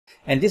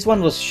And this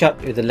one was shot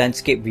with a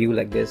landscape view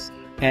like this.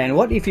 And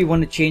what if you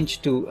want to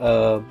change to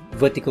a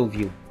vertical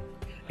view?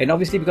 And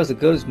obviously because the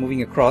girl is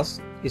moving across,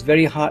 it's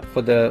very hard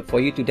for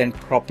you to then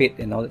crop it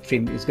and all the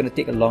trim. It's going to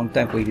take a long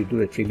time for you to do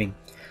the trimming.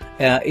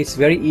 It's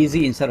very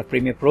easy inside of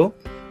Premiere Pro.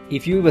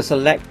 If you will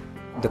select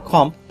the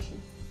comp,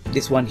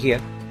 this one here,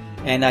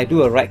 and I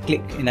do a right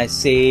click and I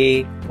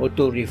say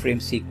auto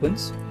reframe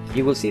sequence,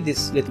 you will see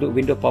this little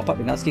window pop up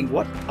and asking,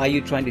 what are you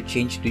trying to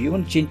change? Do you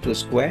want to change to a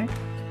square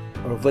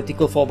or a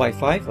vertical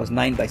 4x5 or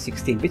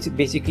 9x16?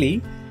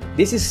 Basically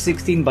this is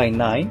 16 by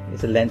 9,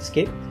 it's a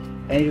landscape,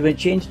 and if you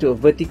change to a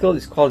vertical,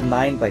 it's called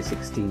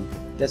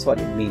 9x16. That's what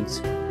it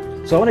means.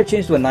 So I want to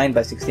change to a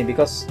 9x16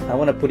 because I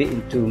want to put it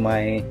into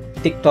my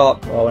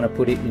TikTok, or I want to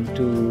put it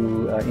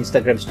into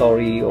Instagram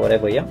story or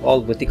whatever, yeah,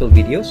 all vertical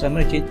videos. So I'm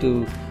going to change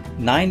to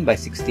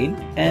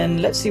 9x16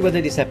 and let's see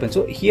whether this happens.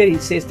 So here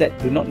it says that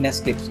do not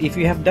nest clips. If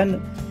you have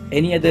done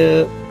any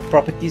other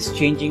properties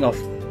changing of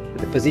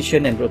the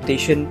position and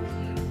rotation,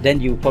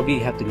 then you probably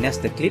have to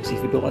nest the clips.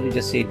 If you don't want to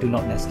just say do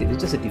not nest clips,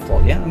 it's just a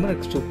default. Yeah, I'm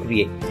going to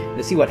create.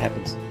 Let's see what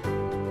happens.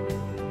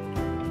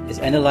 It's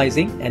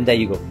analyzing and there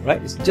you go,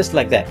 right? It's just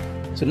like that.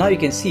 So now you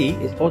can see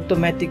it's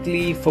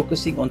automatically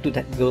focusing onto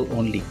that girl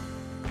only,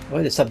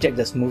 or the subject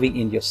that's moving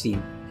in your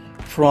scene,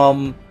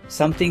 from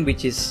something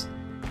which is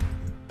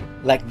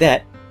like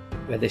that,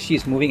 where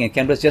she's moving and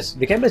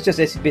the camera's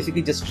just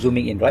basically just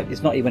zooming in, right?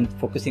 It's not even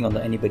focusing on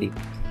anybody,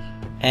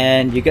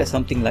 and you get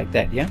something like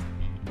that. Yeah,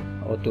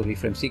 auto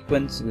reframe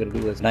sequence. We're going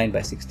to do a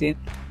 9x16.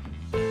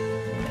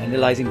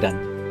 Analyzing done.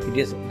 It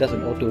just does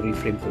an auto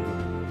reframe for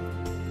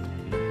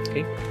you.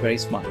 Okay, very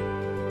smart.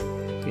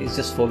 Okay, it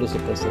just follows the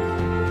person.